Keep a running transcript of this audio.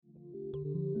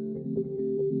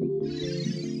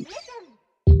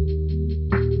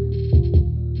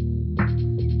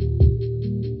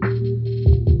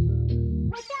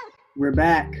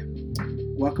back.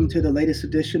 Welcome to the latest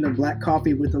edition of Black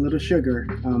Coffee with a Little Sugar.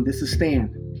 This is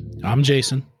Stan. I'm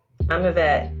Jason. I'm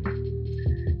Yvette.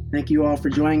 Thank you all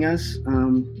for joining us.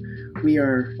 We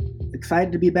are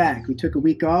excited to be back. We took a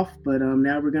week off, but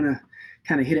now we're going to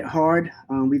kind of hit it hard.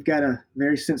 We've got a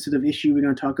very sensitive issue we're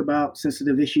going to talk about,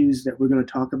 sensitive issues that we're going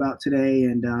to talk about today,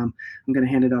 and I'm going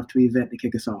to hand it off to Yvette to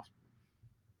kick us off.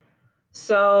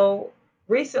 So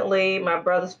recently, my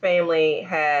brother's family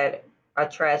had a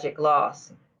tragic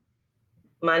loss.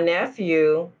 My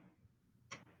nephew,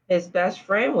 his best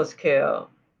friend was killed.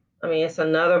 I mean, it's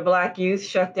another Black youth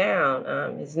shut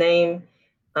down. His name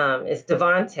is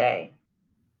Devontae.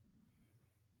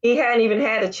 He hadn't even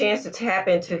had a chance to tap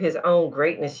into his own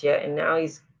greatness yet, and now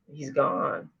he's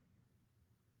gone.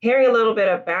 Hearing a little bit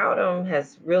about him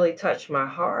has really touched my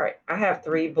heart. I have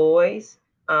 3 boys.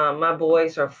 My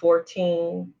boys are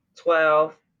 14,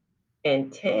 12,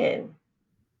 and 10.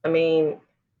 I mean,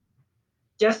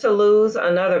 just to lose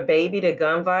another baby to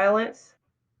gun violence,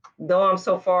 though I'm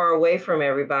so far away from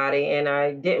everybody and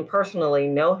I didn't personally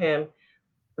know him,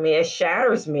 I mean, it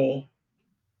shatters me.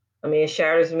 It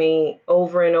shatters me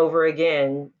over and over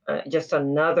again. Just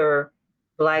another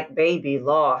Black baby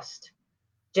lost.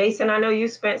 Jason, I know you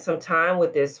spent some time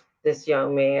with this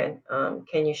young man.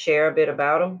 Can you share a bit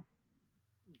about him?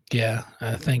 Yeah,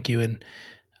 thank you. And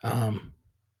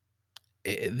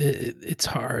it's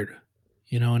hard,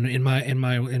 you know. And in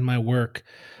my work,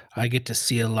 I get to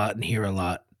see a lot and hear a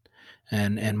lot,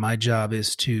 and my job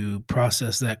is to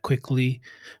process that quickly,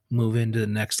 move into the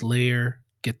next layer,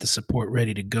 get the support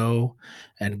ready to go,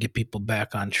 and get people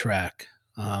back on track.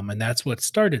 And that's what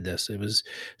started this. It was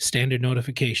standard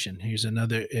notification. Here's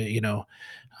another,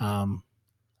 and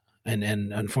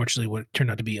unfortunately, what turned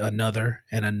out to be another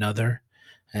and another,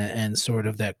 and sort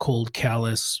of that cold,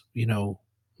 callous,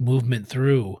 movement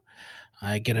through.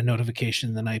 I get a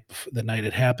notification the night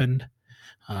it happened,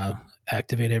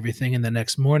 activate everything, and the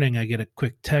next morning I get a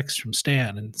quick text from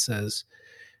Stan and it says,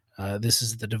 "This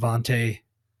is the Devontae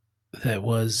that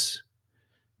was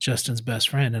Justin's best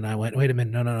friend." And I went, "Wait a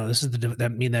minute, no, this is that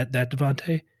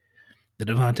Devontae, the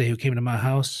Devontae who came to my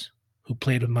house, who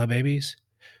played with my babies,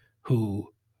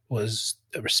 who was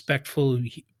a respectful,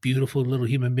 beautiful little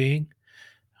human being,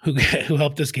 who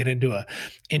helped us get into a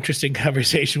interesting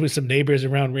conversation with some neighbors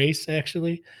around race."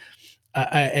 Actually,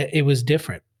 it was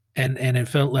different, and it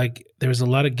felt like there was a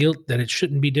lot of guilt that it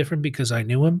shouldn't be different because I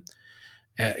knew him.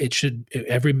 It should,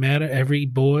 every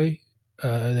boy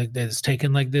that's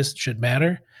taken like this should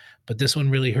matter, but this one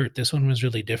really hurt. This one was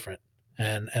really different,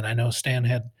 and I know Stan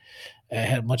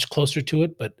had much closer to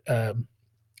it, but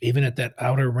even at that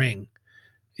outer ring,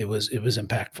 it was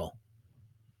impactful.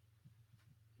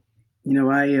 You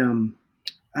know,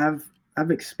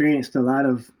 I've experienced a lot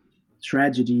of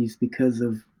tragedies because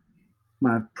of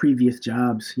my previous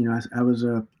jobs. You know, I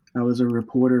was a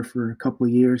reporter for a couple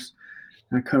of years.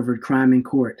 I covered crime in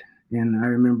court, and I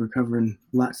remember covering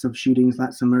lots of shootings,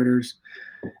 lots of murders.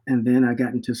 And then I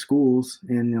got into schools,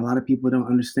 and a lot of people don't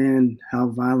understand how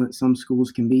violent some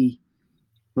schools can be.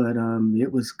 But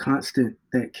it was constant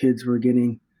that kids were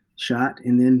getting shot,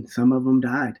 and then some of them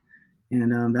died.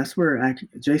 And that's where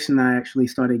Jason and I actually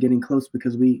started getting close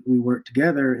because we worked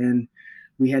together and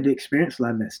we had to experience a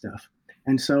lot of that stuff.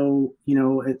 And so, you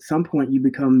know, at some point you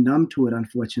become numb to it,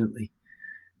 unfortunately.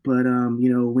 But, you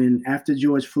know, when after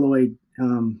George Floyd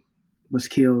was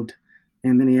killed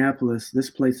in Minneapolis, this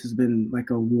place has been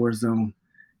like a war zone,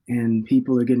 and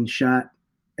people are getting shot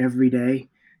every day,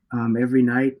 every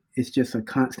night. It's just a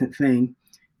constant thing.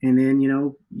 And then, you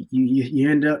know, you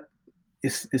end up,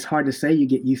 it's hard to say you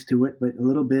get used to it, but a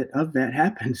little bit of that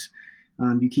happens.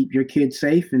 You keep your kids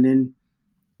safe, and then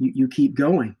you keep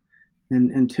going, and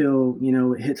until you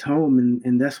know it hits home,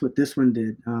 and that's what this one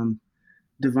did.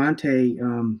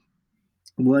 Devontae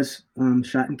was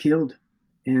shot and killed,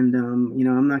 and you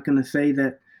know I'm not going to say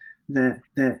that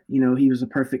you know he was a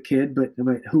perfect kid, but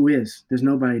who is? There's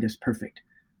nobody that's perfect.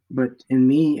 But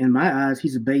in my eyes,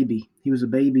 he's a baby. He was a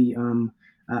baby.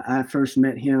 I first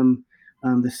met him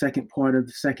the second part of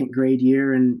the second grade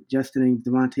year, and Justin and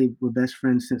Devontae were best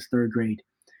friends since third grade.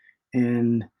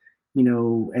 And you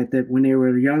know, at that when they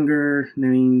were younger, I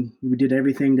mean, we did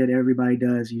everything that everybody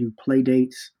does. You play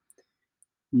dates.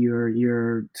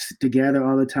 You're together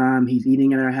all the time. He's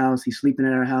eating at our house. He's sleeping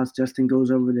at our house. Justin goes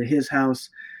over to his house,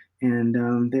 and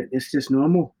it's just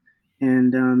normal.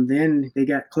 And then they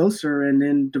got closer, and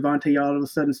then Devontae all of a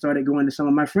sudden started going to some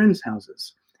of my friends'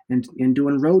 houses and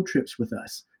doing road trips with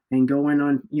us and going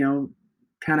on, you know,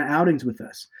 kind of outings with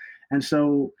us. And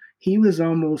so he was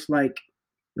almost like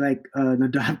an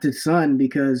adopted son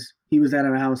because he was at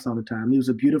our house all the time. He was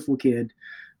a beautiful kid.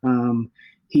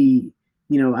 He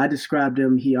I described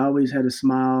him. He always had a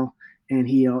smile, and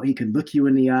he could look you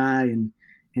in the eye,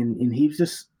 and he was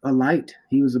just a light.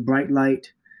 He was a bright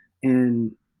light,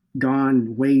 and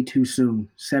gone way too soon.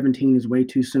 17 is way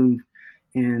too soon,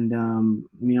 and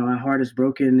my heart is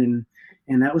broken,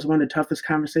 and that was one of the toughest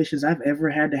conversations I've ever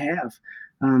had to have.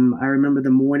 I remember the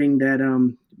morning that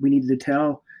we needed to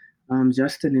tell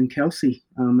Justin and Kelsey,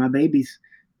 my babies,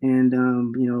 and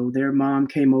their mom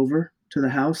came over to the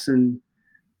house, and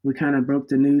we kind of broke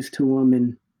the news to them.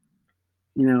 And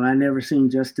I never seen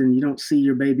Justin. You don't see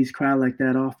your babies cry like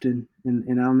that often,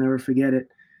 and I'll never forget it.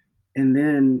 And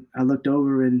then I looked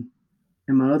over, and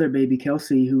my other baby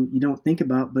Kelsey, who you don't think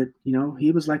about, but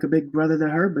he was like a big brother to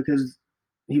her because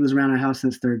he was around our house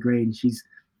since third grade, and she's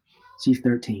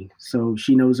 13, so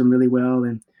she knows him really well,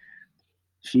 and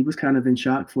she was kind of in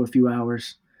shock for a few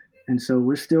hours, and so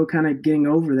we're still kind of getting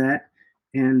over that.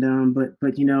 And but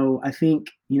I think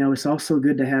it's also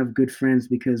good to have good friends,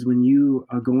 because when you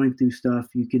are going through stuff,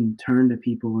 you can turn to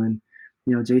people, and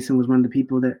Jason was one of the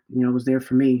people that was there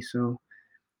for me. So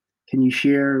can you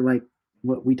share like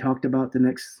what we talked about the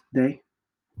next day?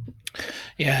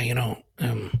 Yeah,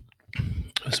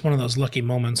 it's one of those lucky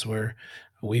moments where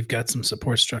we've got some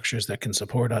support structures that can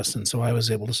support us. And so I was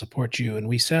able to support you, and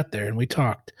we sat there and we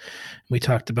talked. We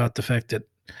talked about the fact that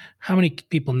how many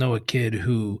people know a kid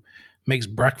who makes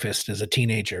breakfast as a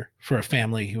teenager for a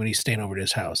family when he's staying over at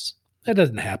his house? That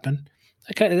doesn't happen.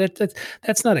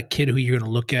 That's not a kid who you're going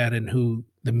to look at and who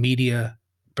the media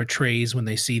portrays when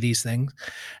they see these things.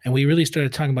 And we really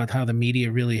started talking about how the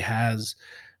media really has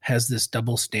this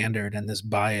double standard and this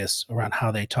bias around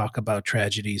how they talk about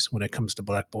tragedies when it comes to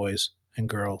Black boys and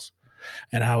girls,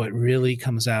 and how it really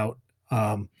comes out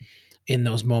in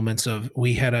those moments of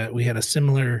we had a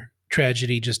similar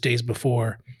tragedy just days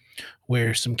before,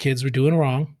 where some kids were doing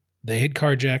wrong. They had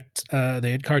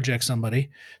carjacked somebody,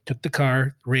 took the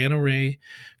car, ran away,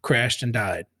 crashed, and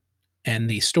died. And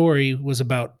the story was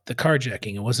about the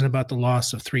carjacking. It wasn't about the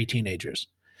loss of 3 teenagers.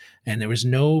 And there was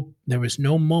no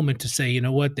moment to say, you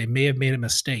know what, they may have made a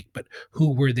mistake, but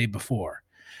who were they before?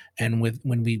 And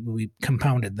when we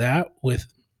compounded that with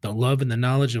the love and the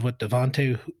knowledge of who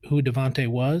Devonte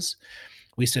was,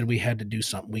 we said we had to do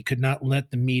something. We could not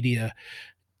let the media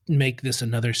make this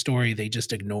another story they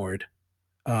just ignored.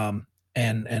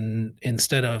 And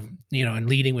instead of, and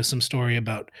leading with some story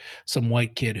about some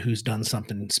white kid who's done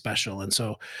something special. And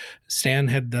so Stan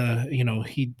had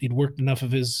he'd worked enough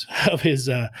of his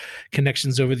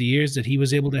connections over the years that he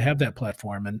was able to have that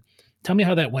platform. And tell me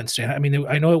how that went, Stan. I mean,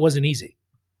 I know it wasn't easy.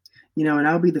 And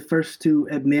I'll be the first to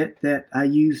admit that I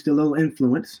used a little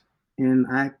influence, and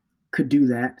I could do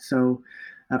that. So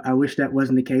I wish that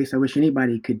wasn't the case. I wish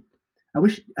anybody could. I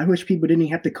wish people didn't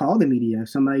have to call the media. If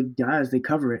somebody dies, they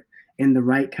cover it in the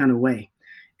right kind of way.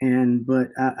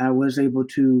 But I was able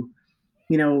to,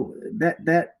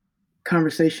 that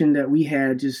conversation that we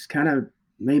had just kind of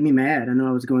made me mad. I know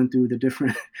I was going through the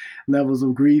different levels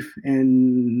of grief,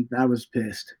 and I was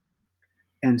pissed.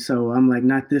 And so I'm like,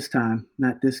 not this time.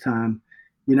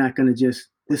 You're not going to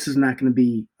this is not going to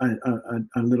be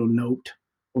a little note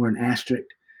or an asterisk.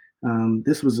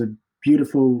 This was a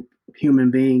beautiful human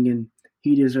being, and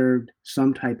he deserved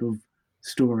some type of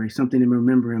story, something to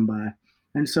remember him by.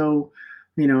 And so,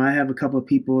 I have a couple of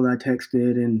people I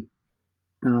texted, and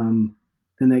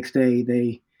the next day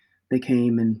they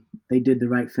came and they did the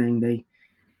right thing.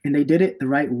 They did it the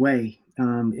right way.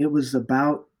 It was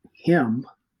about him,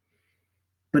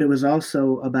 but it was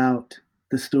also about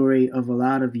the story of a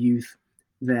lot of youth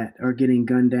that are getting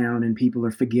gunned down and people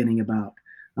are forgetting about.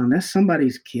 That's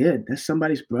somebody's kid. That's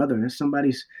somebody's brother. That's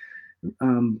somebody's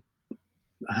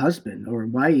husband or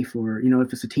wife, or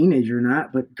if it's a teenager or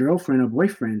not, but girlfriend or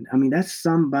boyfriend. I mean, that's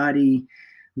somebody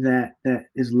that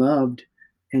is loved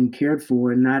and cared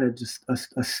for, and not just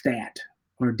a stat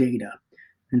or data.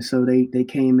 And so they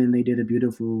came and they did a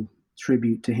beautiful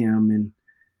tribute to him, and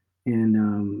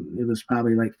it was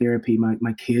probably like therapy.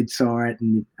 My kids saw it,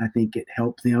 and I think it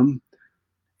helped them,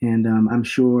 and I'm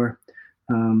sure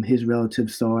his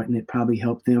relatives saw it, and it probably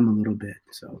helped them a little bit.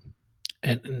 So.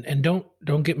 And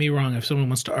don't get me wrong. If someone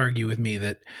wants to argue with me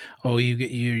that, oh,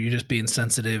 you're just being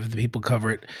sensitive, the people cover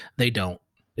it, they don't.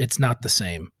 It's not the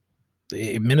same.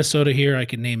 In Minnesota here, I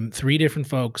could name 3 different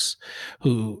folks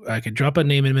who I could drop a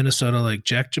name in Minnesota, like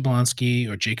Jack Jablonski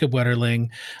or Jacob Wetterling,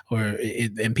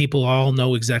 and people all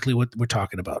know exactly what we're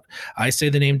talking about. I say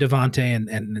the name Devonte,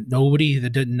 and nobody that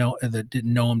didn't know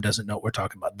him doesn't know what we're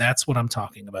talking about. That's what I'm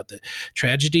talking about. The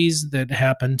tragedies that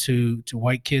happen to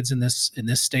white kids in this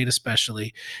state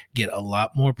especially get a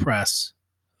lot more press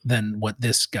than what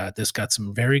this got. This got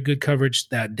some very good coverage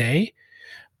that day,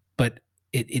 but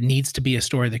it needs to be a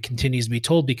story that continues to be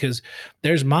told, because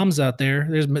there's moms out there,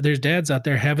 there's dads out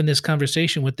there having this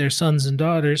conversation with their sons and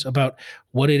daughters about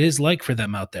what it is like for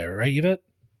them out there, right, Yvette?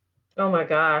 Oh my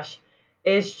gosh.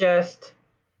 It's just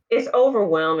it's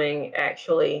overwhelming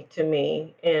actually to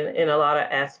me in a lot of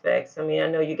aspects. I mean, I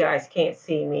know you guys can't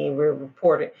see me. We're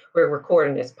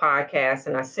recording this podcast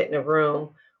and I sit in a room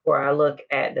where I look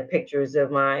at the pictures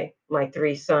of my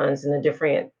three sons in the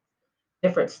different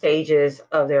stages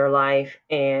of their life,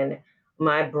 and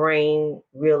my brain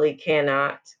really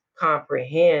cannot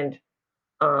comprehend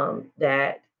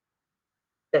that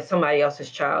somebody else's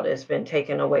child has been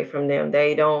taken away from them.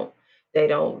 They don't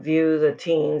view the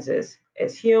teens as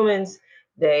humans.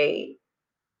 They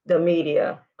the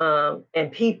media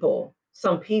and people.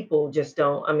 Some people just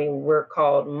don't. I mean, we're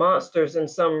called monsters in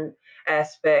some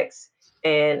aspects,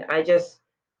 and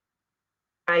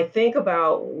I think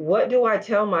about, what do I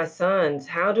tell my sons?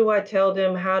 How do I tell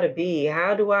them how to be?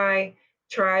 How do I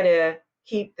try to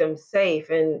keep them safe?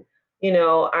 And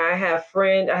I have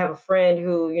a friend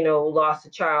who, lost a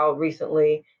child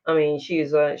recently. I mean,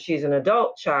 she's an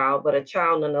adult child, but a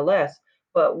child nonetheless,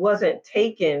 but wasn't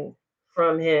taken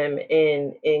from him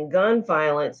in gun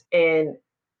violence. And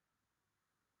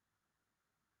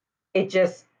it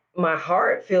just my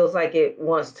heart feels like it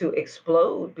wants to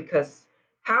explode, because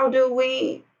how do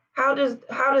we how does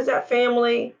that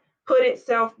family put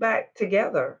itself back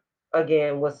together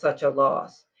again with such a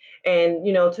loss? And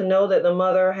to know that the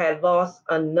mother had lost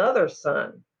another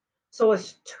son, so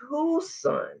it's two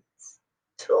sons,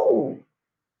 two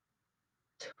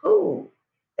two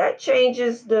that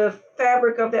changes the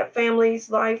fabric of that family's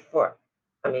life for,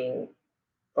 I mean,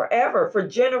 forever, for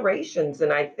generations.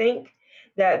 And I think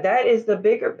that that is the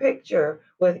bigger picture.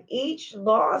 With each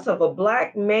loss of a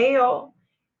Black male,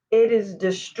 it is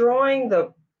destroying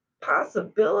the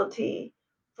possibility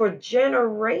for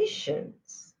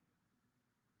generations.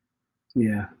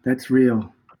 Yeah, that's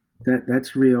real.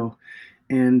 That's real.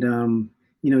 And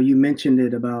you mentioned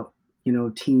it about,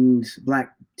 teens,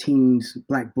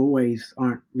 black boys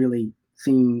aren't really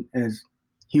seen as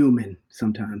human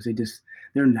sometimes.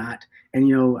 They're not. And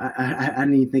I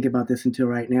didn't even think about this until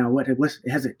right now. What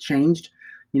has it changed?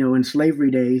 In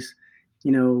slavery days,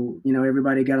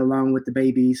 everybody got along with the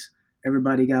babies.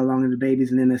 Everybody got along with the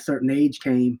babies, and then a certain age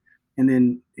came, and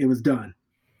then it was done.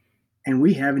 And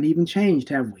we haven't even changed,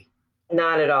 have we?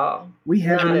 Not at all. We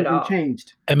haven't Not at even all.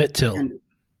 changed. Emmett Till. And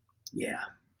yeah,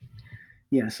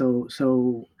 yeah. So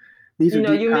these are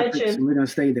deep You topics, mentioned and we're gonna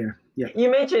stay there. Yeah.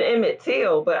 You mentioned Emmett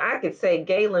Till, but I could say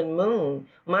Galen Moon.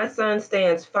 My son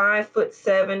stands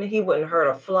 5'7". He wouldn't hurt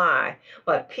a fly.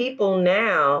 But people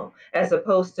now, as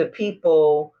opposed to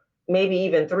people maybe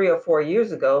even 3 or 4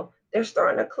 years ago, they're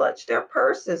starting to clutch their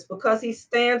purses because he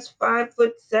stands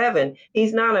 5'7".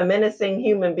 He's not a menacing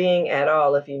human being at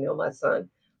all, if you know my son.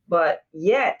 But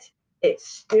yet, it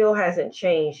still hasn't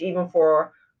changed, even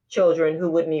for children who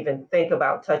wouldn't even think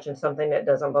about touching something that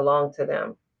doesn't belong to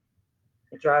them.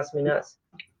 It drives me nuts.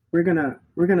 We're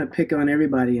gonna pick on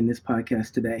everybody in this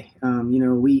podcast today.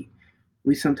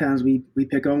 We sometimes we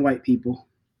pick on white people.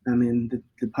 I mean,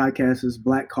 the podcast is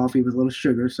Black Coffee with a little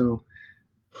sugar, so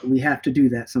we have to do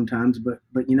that sometimes. But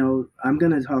I'm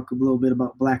gonna talk a little bit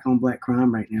about black on black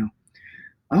crime right now.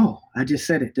 Oh, I just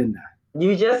said it, didn't I?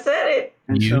 You just said it.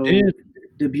 And You so did.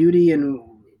 the beauty and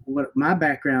what my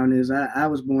background is, I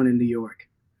was born in New York,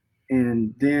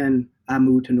 and then I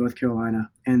moved to North Carolina,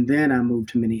 and then I moved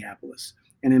to Minneapolis.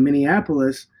 And in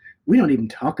Minneapolis, we don't even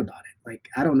talk about it. Like,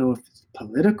 I don't know if it's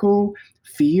political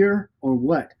fear or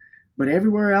what, but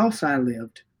everywhere else I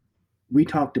lived, we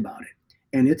talked about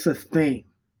it, and it's a thing.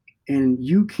 And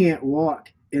you can't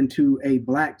walk into a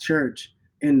black church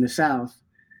in the South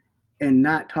and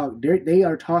not talk. They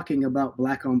are talking about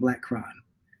black on black crime,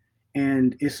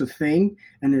 and it's a thing.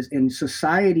 And it's in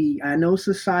society. I know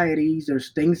societies.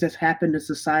 There's things that's happened in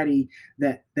society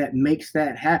that makes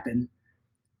that happen.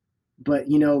 But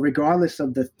regardless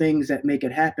of the things that make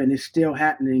it happen, it's still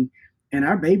happening, and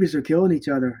our babies are killing each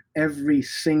other every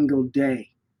single day.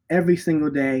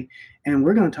 And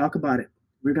we're going to talk about it.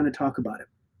 We're going to talk about it.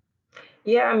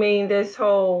 Yeah, I mean, this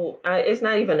whole, it's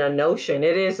not even a notion.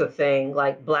 It is a thing,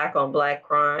 like black on black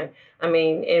crime. I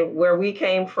mean, and where we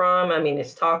came from, I mean,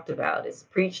 it's talked about, it's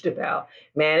preached about,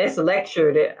 man, it's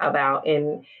lectured about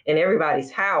in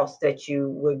everybody's house that you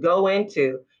would go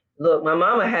into. Look, my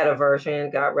mama had a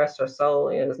version, God rest her soul.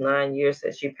 It was 9 years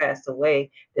since she passed away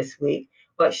this week.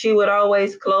 But she would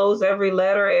always close every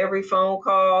letter, every phone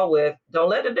call with, "Don't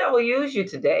let the devil use you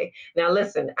today." Now,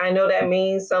 listen, I know that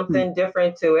means something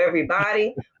different to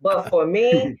everybody, but for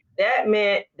me, that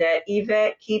meant that,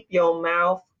 Yvette, keep your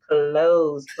mouth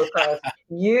clothes because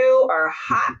you are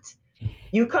hot.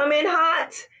 You come in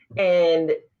hot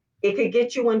and it could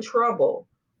get you in trouble.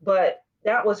 But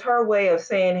that was her way of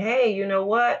saying, hey, you know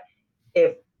what?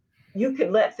 If you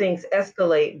could let things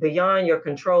escalate beyond your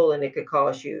control and it could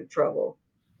cause you trouble.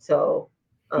 So,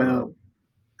 Well, um,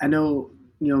 I know,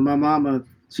 my mama,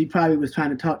 she probably was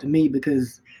trying to talk to me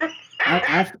because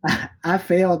I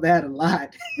failed that a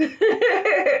lot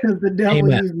because the devil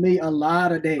Amen. used me a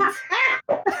lot of days.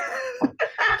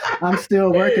 I'm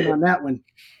still working on that one.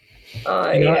 You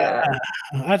know, yeah.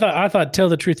 I thought tell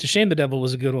the truth to shame the devil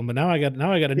was a good one, but now I got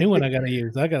a new one I got to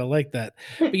use. I got to like that.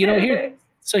 But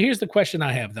here's the question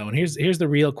I have though, and here's the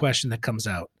real question that comes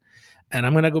out. And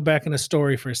I'm going to go back in a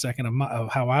story for a second of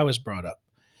how I was brought up.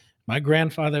 My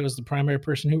grandfather was the primary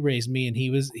person who raised me, and he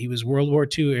was World War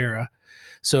II era,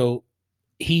 so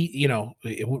he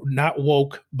not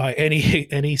woke by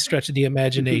any stretch of the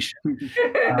imagination.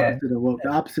 Opposite of woke. The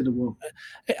opposite of woke.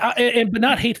 But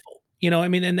not hateful. I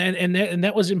mean, and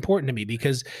that was important to me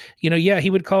because, yeah, he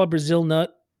would call a Brazil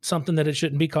nut something that it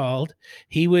shouldn't be called.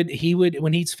 He would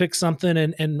when he'd fix something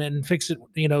and fix it,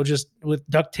 just with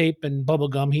duct tape and bubble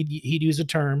gum, he'd use a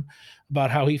term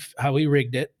about how he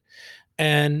rigged it.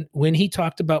 And when he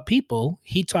talked about people,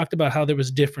 he talked about how there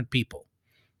was different people.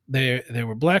 There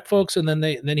were black folks, and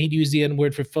then he'd use the N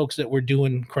word for folks that were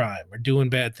doing crime or doing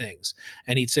bad things.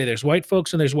 And he'd say there's white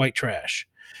folks and there's white trash.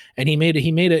 And he made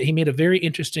a very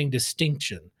interesting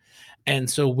distinction. And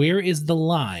so where is the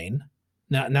line?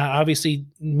 Now obviously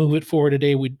move it forward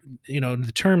today,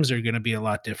 the terms are going to be a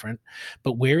lot different,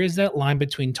 but where is that line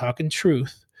between talking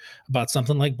truth about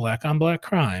something like black on black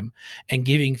crime and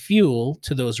giving fuel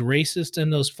to those racists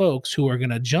and those folks who are going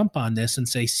to jump on this and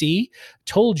say, see,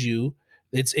 told you,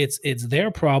 it's their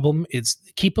problem. It's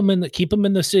keep them in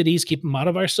the cities, keep them out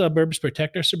of our suburbs,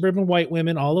 protect our suburban white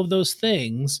women, all of those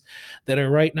things that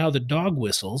are right now the dog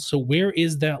whistles. So where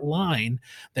is that line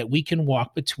that we can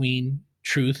walk between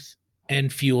truth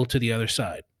and fuel to the other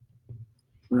side?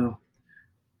 Well,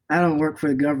 I don't work for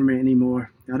the government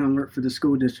anymore. I don't work for the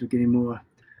school district anymore.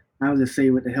 I'll just say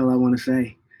what the hell I want to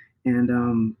say.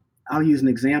 And I'll use an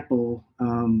example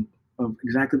of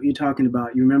exactly what you're talking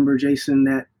about. You remember, Jason,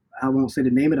 that I won't say the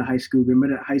name of the high school.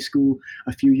 Remember that high school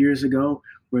a few years ago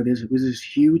where there was this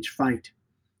huge fight,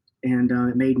 and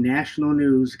it made national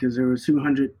news because there were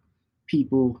 200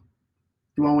 people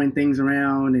throwing things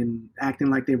around and acting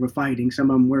like they were fighting.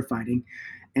 Some of them were fighting.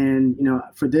 And,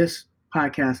 for this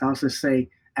podcast, I'll just say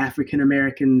African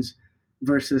Americans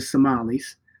versus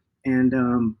Somalis.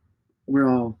 And we're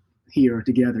all here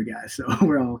together, guys. So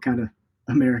we're all kind of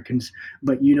Americans,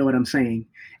 but you know what I'm saying.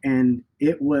 And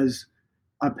it was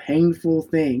a painful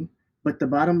thing. But the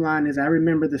bottom line is, I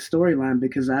remember the storyline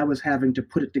because I was having to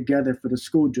put it together for the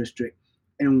school district.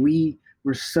 And we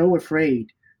were so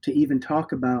afraid to even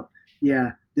talk about,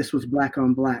 yeah, this was black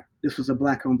on black. This was a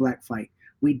black on black fight.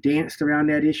 We danced around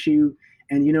that issue.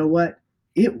 And you know what?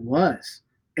 It was.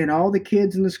 And all the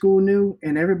kids in the school knew,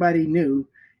 and everybody knew.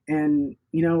 And,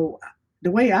 the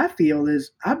way I feel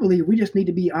is I believe we just need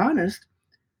to be honest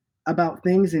about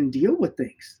things and deal with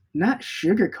things, not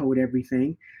sugarcoat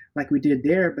everything like we did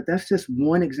there. But that's just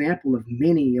one example of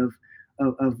many of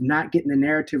not getting the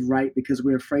narrative right because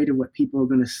we're afraid of what people are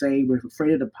going to say. We're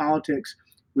afraid of the politics.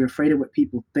 We're afraid of what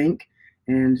people think.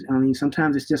 And I mean,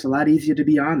 sometimes it's just a lot easier to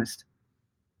be honest.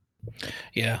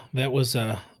 Yeah, that was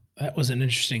an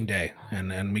interesting day,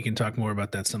 and we can talk more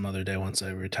about that some other day once I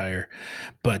retire.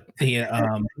 But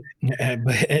yeah,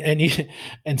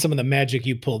 and some of the magic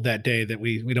you pulled that day that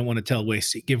we don't want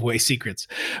to give away secrets.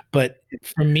 But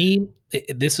for me,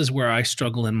 this is where I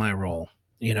struggle in my role.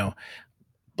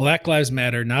 Black Lives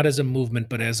Matter not as a movement,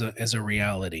 but as a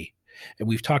reality, and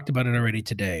we've talked about it already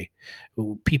today.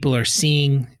 People are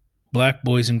seeing Black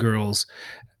boys and girls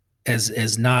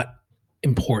as not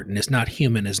important, as not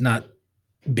human, as not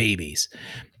babies.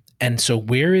 And so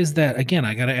where is that? Again,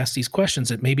 I got to ask these questions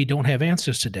that maybe don't have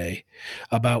answers today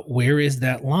about where is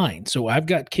that line. So I've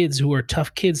got kids who are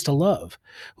tough kids to love,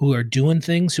 who are doing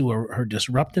things, who are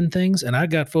disrupting things. And I've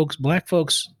got black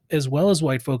folks as well as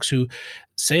white folks who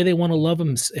say they want to love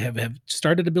them, have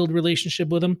started to build a relationship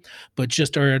with them, but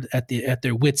just are at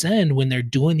their wits' end when they're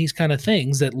doing these kind of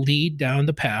things that lead down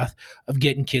the path of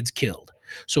getting kids killed.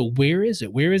 So where is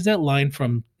it? Where is that line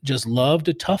from just love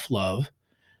to tough love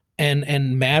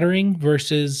and mattering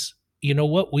versus, you know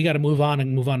what, we got to move on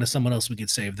to someone else we could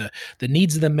save? The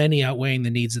needs of the many outweighing the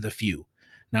needs of the few.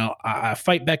 Now, I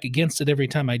fight back against it every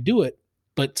time I do it,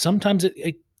 but sometimes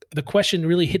the question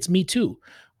really hits me too.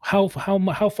 How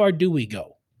far do we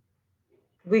go?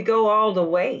 We go all the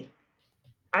way.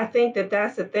 I think that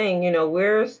that's the thing.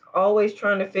 We're always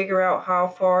trying to figure out how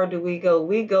far do we go.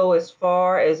 We go as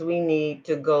far as we need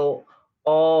to go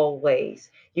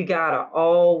always. You gotta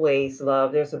always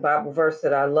love. There's a Bible verse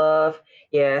that I love.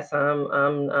 Yes,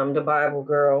 I'm the Bible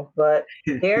girl, but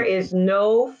there is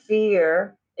no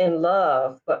fear in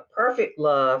love, but perfect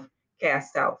love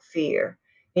casts out fear.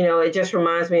 It just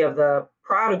reminds me of the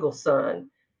prodigal son.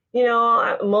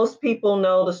 Most people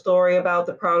know the story about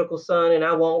the prodigal son, and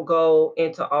I won't go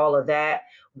into all of that.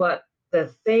 But the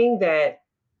thing that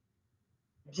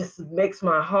just makes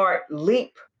my heart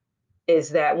leap is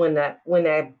that when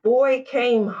that boy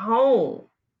came home,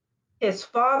 his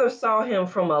father saw him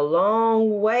from a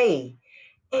long way,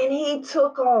 and he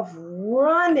took off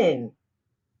running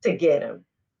to get him.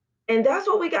 And that's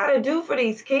what we got to do for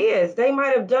these kids. They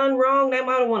might have done wrong. They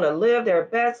might have want to live their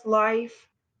best life.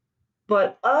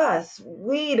 But us,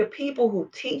 we, the people who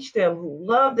teach them, who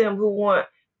love them, who want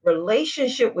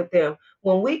relationship with them,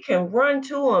 when we can run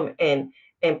to them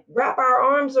and wrap our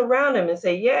arms around them and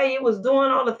say, yeah, you was doing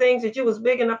all the things that you was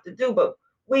big enough to do, but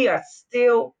we are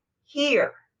still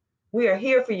here. We are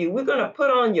here for you. We're going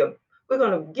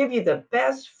to give you the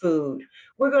best food.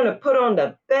 We're going to put on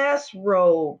the best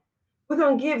robe. We're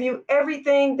going to give you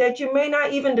everything that you may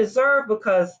not even deserve,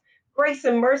 because grace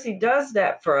and mercy does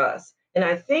that for us. And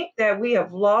I think that we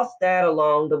have lost that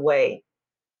along the way.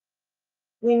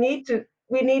 We need to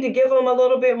give them a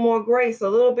little bit more grace, a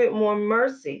little bit more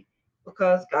mercy,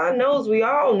 because God knows we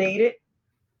all need it.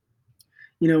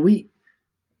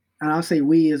 And I'll say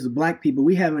we as Black people,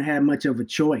 we haven't had much of a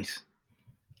choice.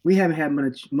 We haven't had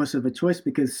much of a choice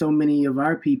because so many of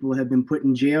our people have been put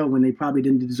in jail when they probably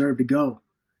didn't deserve to go.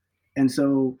 And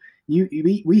so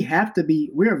we have to be,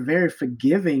 we're a very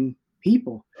forgiving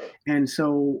people. And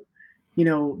so,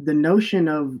 the notion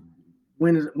of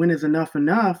when is enough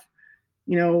enough,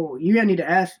 you need to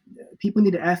ask, people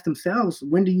need to ask themselves,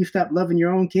 when do you stop loving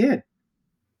your own kid?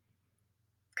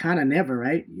 Kind of never,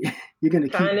 right? You're going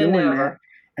to keep doing never. that.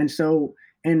 And so,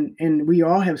 and we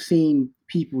all have seen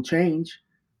people change.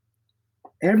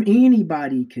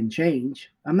 Anybody can change.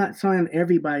 I'm not saying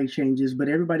everybody changes, but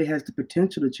everybody has the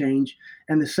potential to change.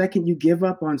 And the second you give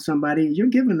up on somebody, you're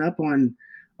giving up on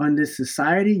this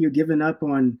society. You're giving up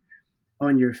on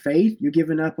your faith. You're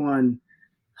giving up on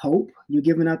hope. You're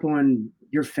giving up on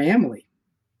your family.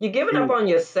 You're giving up on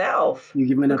yourself. You're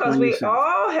giving up on we yourself.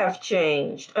 all have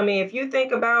changed. I mean, if you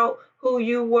think about who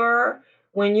you were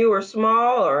when you were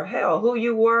small, or hell, who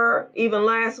you were even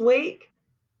last week,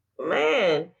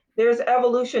 man, there's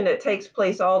evolution that takes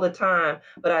place all the time.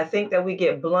 But I think that we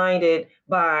get blinded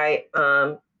by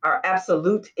our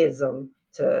absolutism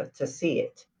to see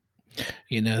it.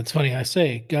 It's funny. I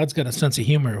say God's got a sense of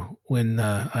humor when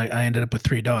I ended up with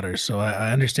 3 daughters. So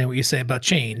I understand what you say about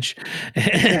change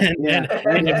and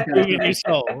improving your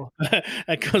soul.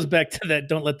 That goes back to that.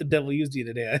 Don't let the devil use you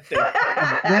today, I think.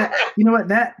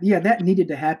 That needed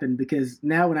to happen, because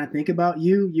now when I think about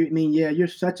you, you're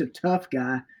such a tough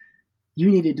guy. You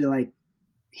needed to,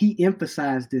 he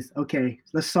emphasized this. Okay,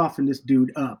 let's soften this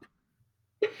dude up.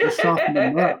 Let's soften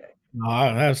him up. No,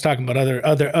 I was talking about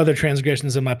other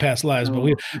transgressions in my past lives, but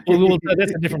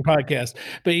that's a different podcast.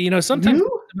 But sometimes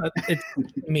it's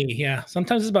me. Yeah,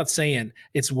 sometimes it's about saying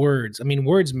it's words. I mean,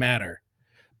 words matter,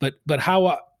 but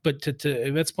how? But to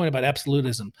Yvette's point about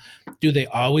absolutism, do they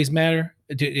always matter?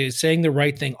 Is saying the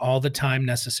right thing all the time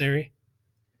necessary?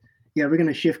 Yeah, we're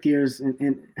gonna shift gears,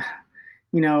 and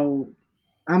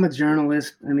I'm a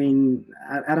journalist. I mean,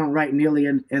 I don't write nearly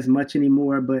as much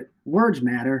anymore, but words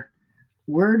matter.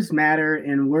 Words matter,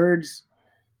 and words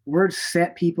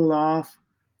set people off.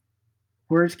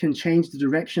 Words can change the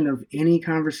direction of any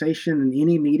conversation in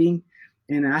any meeting.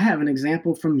 And I have an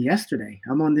example from yesterday.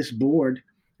 I'm on this board.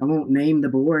 I won't name the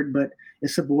board, but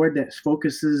it's a board that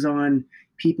focuses on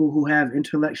people who have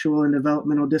intellectual and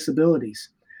developmental disabilities.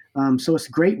 So it's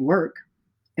great work,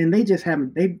 and they just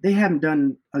haven't they haven't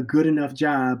done a good enough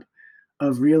job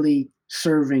of really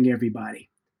serving everybody.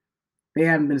 They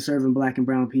haven't been serving Black and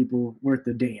brown people worth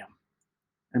a damn.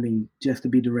 I mean, just to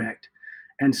be direct.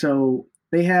 And so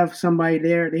they have somebody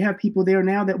there. They have people there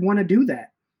now that want to do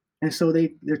that. And so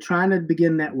they're trying to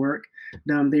begin that work.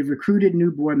 They've recruited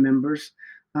new board members.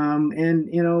 And,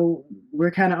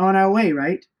 we're kind of on our way,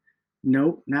 right?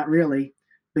 Nope, not really.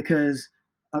 Because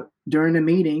during the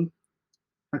meeting,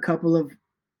 a couple of,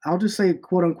 I'll just say,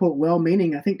 quote unquote,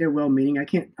 well-meaning, I think they're well-meaning.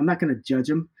 I'm not going to judge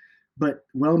them, but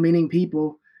well-meaning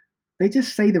people, they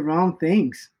just say the wrong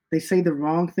things. They say the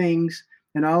wrong things,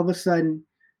 and all of a sudden,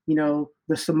 the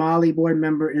Somali board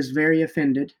member is very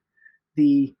offended.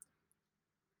 The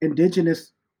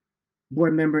indigenous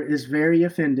board member is very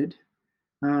offended.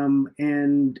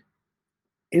 And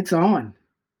it's on.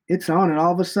 It's on. And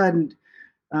all of a sudden,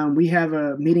 we have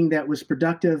a meeting that was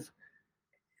productive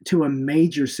to a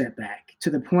major setback to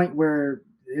the point where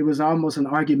it was almost an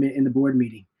argument in the board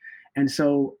meeting. And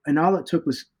all it took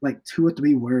was like 2 or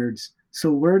 3 words.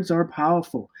 So words are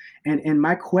powerful. And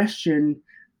my question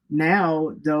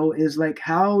now though is like,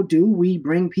 how do we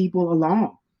bring people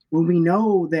along when we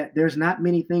know that there's not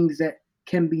many things that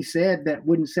can be said that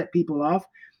wouldn't set people off?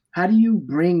 How do you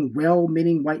bring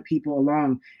well-meaning white people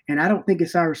along? And I don't think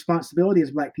it's our responsibility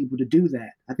as black people to do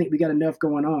that. I think we got enough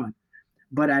going on.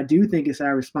 But I do think it's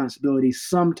our responsibility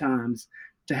sometimes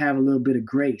to have a little bit of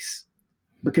grace,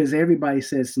 because everybody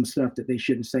says some stuff that they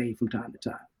shouldn't say from time to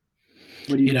time.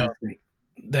 What do you guys think?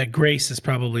 That grace is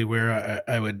probably where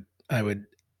I would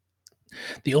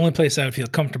the only place I would feel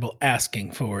comfortable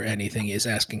asking for anything is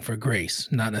asking for grace,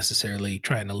 not necessarily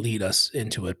trying to lead us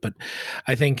into it. But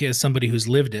I think as somebody who's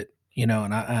lived it,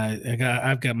 and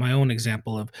I've got my own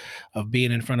example of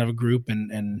being in front of a group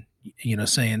and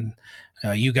saying,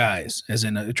 you guys, as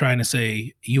in trying to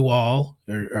say you all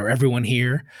or everyone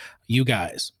here, you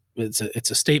guys.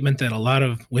 It's a statement that a lot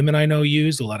of women I know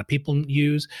use, a lot of people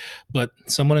use, but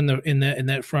someone in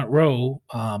that front row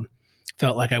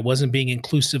felt like I wasn't being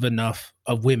inclusive enough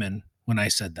of women when I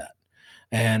said that.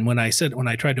 And when I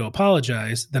tried to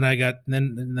apologize, then I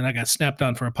got snapped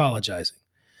on for apologizing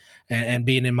and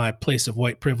being in my place of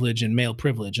white privilege and male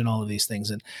privilege and all of these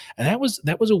things. And that was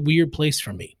a weird place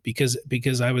for me because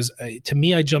I was, to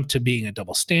me, I jumped to being a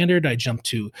double standard. I jumped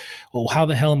to, well, how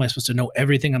the hell am I supposed to know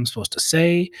everything I'm supposed to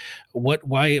say?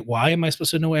 Why am I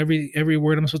supposed to know every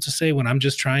word I'm supposed to say when I'm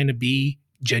just trying to be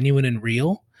genuine and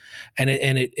real? And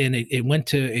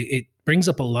it brings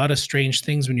up a lot of strange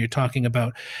things when you're talking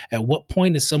about at what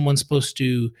point is someone supposed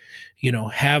to,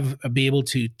 be able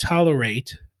to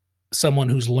tolerate someone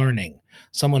who's learning,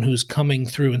 someone who's coming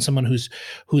through, and someone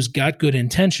who's got good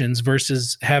intentions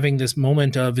versus having this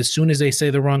moment of, as soon as they say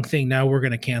the wrong thing, now we're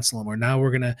going to cancel them, or now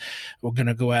we're going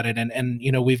to go at it.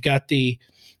 And we've got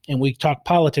and we talk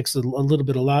politics a little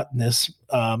bit a lot in this,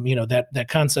 that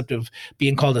concept of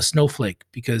being called a snowflake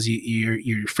because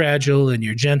you're fragile and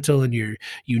you're gentle and you're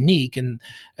unique. And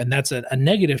that's a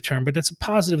negative term, but that's a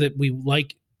positive that we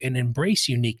like and embrace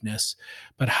uniqueness.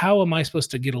 But how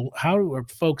are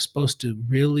folks supposed to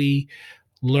really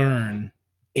learn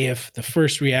if the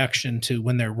first reaction to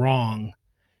when they're wrong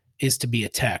is to be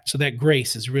attacked? So that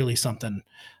grace is really something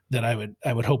that I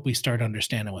would hope we start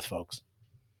understanding with folks.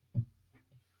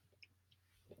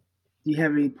 Do you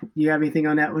have anything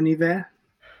on that one, Yvette?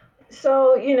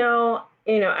 So,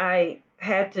 I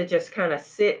had to just kind of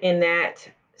sit in that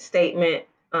statement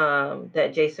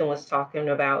that Jason was talking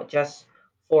about just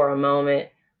for a moment.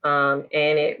 And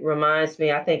it reminds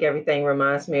me, I think everything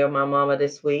reminds me of my mama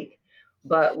this week.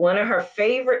 But one of her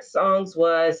favorite songs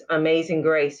was Amazing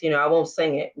Grace. I won't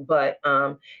sing it, but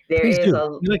there Please is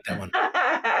do. You like that one.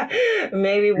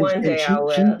 Maybe one day I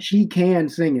will. She can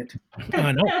sing it.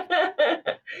 I know.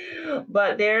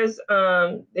 But there's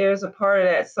a part of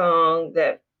that song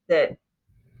that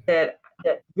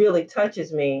really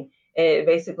touches me, and it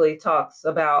basically talks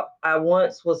about, I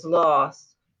once was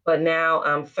lost, but now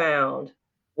I'm found,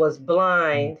 was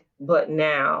blind, but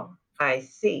now I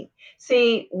see.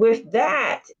 See, with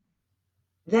that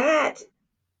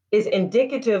is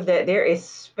indicative that there is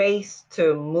space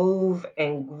to move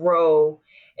and grow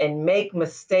and make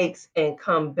mistakes and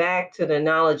come back to the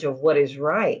knowledge of what is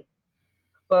right.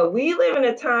 But we live in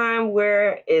a time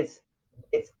where it's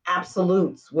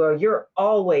absolutes, where you're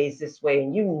always this way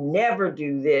and you never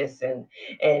do this, and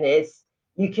it's,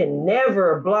 you can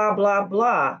never blah blah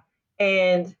blah.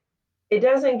 And it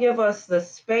doesn't give us the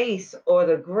space or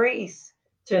the grace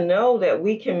to know that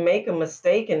we can make a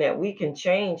mistake and that we can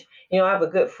change. I have a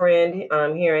good friend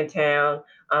here in town.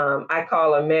 I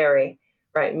call her Mary.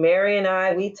 Right. Mary and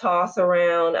I, we toss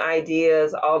around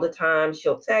ideas all the time.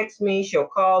 She'll text me, she'll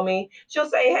call me, she'll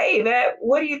say, hey,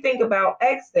 what do you think about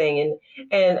X thing?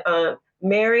 And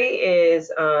Mary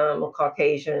is a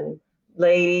Caucasian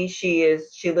lady. She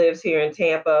lives here in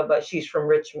Tampa, but she's from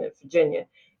Richmond, Virginia.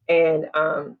 And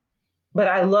but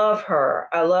I love her.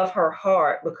 I love her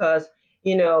heart because,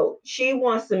 she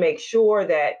wants to make sure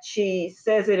that she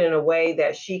says it in a way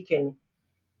that she can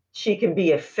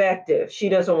be effective. She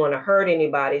doesn't want to hurt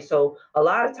anybody. So a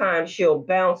lot of times she'll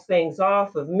bounce things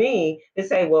off of me to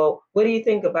say, well, what do you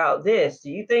think about this? Do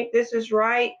you think this is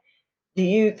right? Do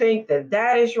you think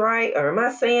that is right? Or am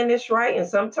I saying this right? And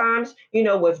sometimes,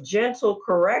 with gentle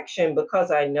correction, because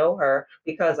I know her,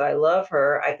 because I love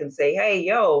her, I can say, hey,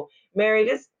 yo, Mary,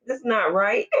 this is not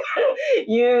right.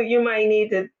 You might need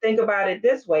to think about it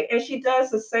this way. And she does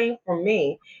the same for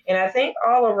me. And I think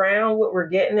all around what we're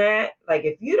getting at, like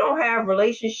if you don't have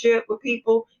relationship with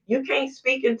people, you can't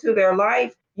speak into their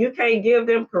life, you can't give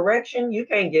them correction, you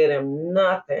can't give them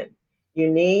nothing. You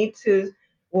need to,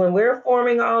 when we're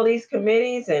forming all these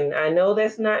committees, and I know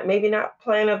that's not maybe not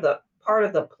part of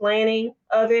the planning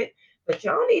of it, but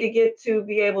y'all need to get to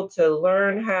be able to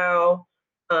learn how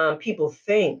people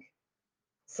think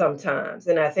sometimes.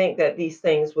 And I think that these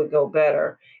things would go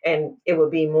better and it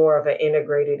would be more of an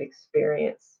integrated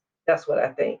experience. That's what I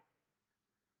think.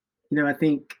 I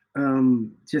think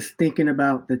just thinking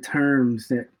about the terms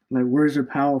that, like, words are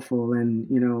powerful, and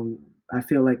I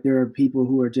feel like there are people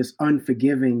who are just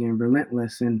unforgiving and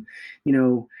relentless, and you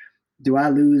know, do I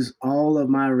lose all of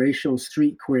my racial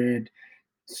street cred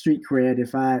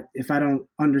if I don't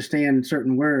understand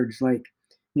certain words, like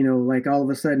like all of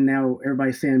a sudden now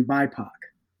everybody's saying BIPOC.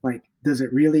 Like, does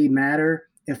it really matter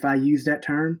if I use that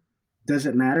term? Does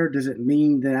it matter? Does it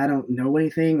mean that I don't know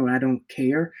anything or I don't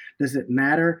care? Does it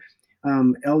matter?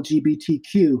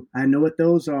 LGBTQ, I know what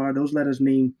those are, those letters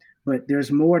mean, but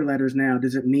there's more letters now.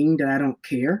 Does it mean that I don't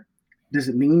care? Does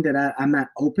it mean that I'm not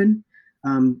open?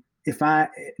 If I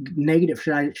Native,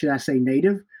 should I say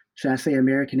Native? Should I say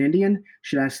American Indian?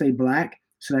 Should I say Black?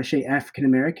 Should I say African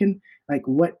American? Like,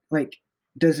 what? Like,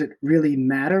 does it really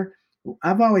matter?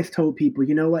 I've always told people,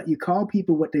 you know what? You call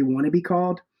people what they want to be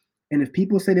called, and if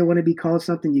people say they want to be called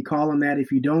something, you call them that.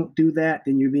 If you don't do that,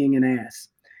 then you're being an ass.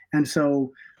 And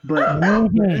so, but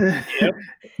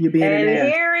you're being and an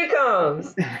ass. Here he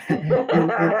comes.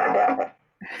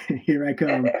 Here I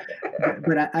come.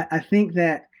 But I think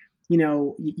that you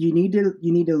need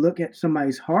to look at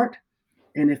somebody's heart,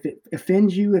 and if it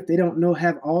offends you, if they don't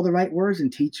have all the right words,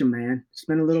 and teach them, man.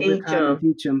 Spend a little bit of time and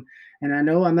teach them. And I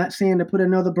know I'm not saying to put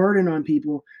another burden on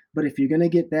people, but if you're gonna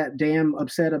get that damn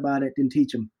upset about it, then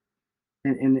teach them.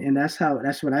 And that's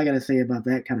what I gotta say about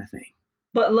that kind of thing.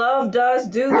 But love does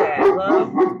do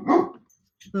that.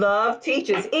 Love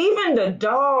teaches. Even the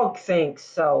dog thinks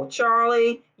so.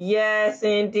 Charlie, yes,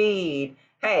 indeed.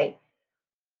 Hey,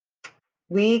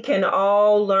 we can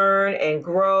all learn and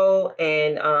grow,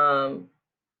 and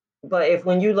but if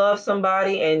when you love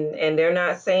somebody and they're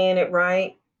not saying it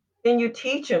right, then you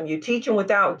teach them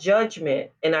without judgment.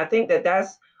 And I think that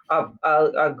that's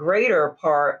a greater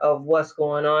part of what's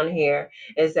going on here,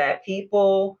 is that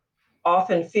people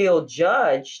often feel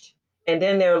judged and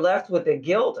then they're left with the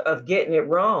guilt of getting it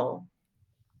wrong.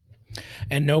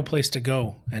 And no place to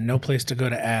go,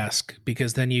 to ask,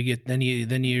 because then you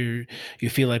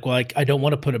feel like, well, I don't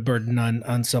want to put a burden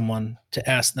on someone to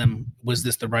ask them, was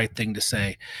this the right thing to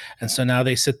say? And so now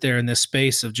they sit there in this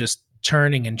space of just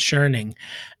churning and churning,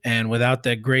 and without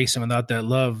that grace and without that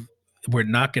love, we're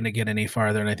not going to get any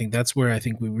farther. And I think that's where I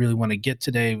think we really want to get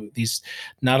today.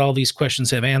 Not all these questions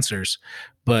have answers,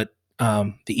 but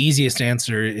the easiest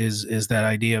answer is that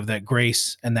idea of that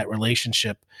grace and that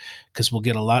relationship, because we'll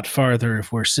get a lot farther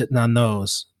if we're sitting on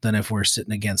those than if we're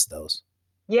sitting against those.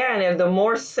 Yeah, and if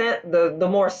the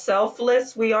more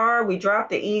selfless we are, we drop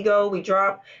the ego, we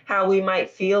drop how we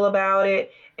might feel about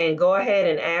it, and go ahead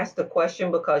and ask the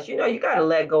question, because you got to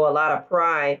let go a lot of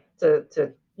pride to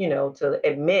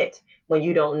admit when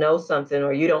you don't know something,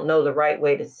 or you don't know the right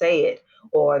way to say it,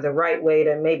 or the right way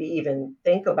to maybe even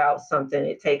think about something.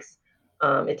 It takes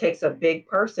a big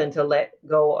person to let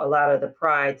go a lot of the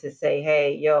pride to say,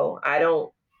 hey, yo, I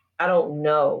don't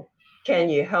know. Can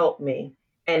you help me?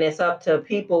 And it's up to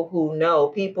people who know,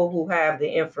 people who have the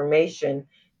information,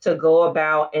 to go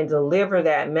about and deliver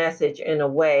that message in a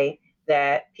way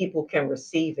that people can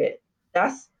receive it.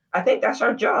 I think that's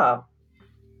our job.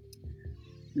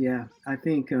 Yeah, I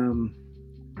think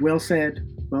well said.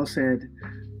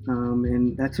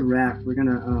 And that's a wrap. We're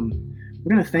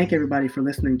gonna thank everybody for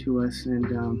listening to us, and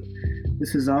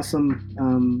this is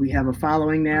awesome. We have a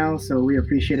following now, so we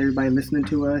appreciate everybody listening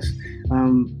to us.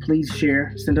 Please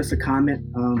share, send us a comment,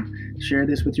 share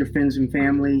this with your friends and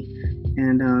family,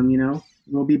 and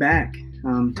we'll be back.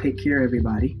 Take care,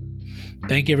 everybody.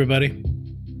 Thank you, everybody.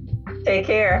 Take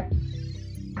care.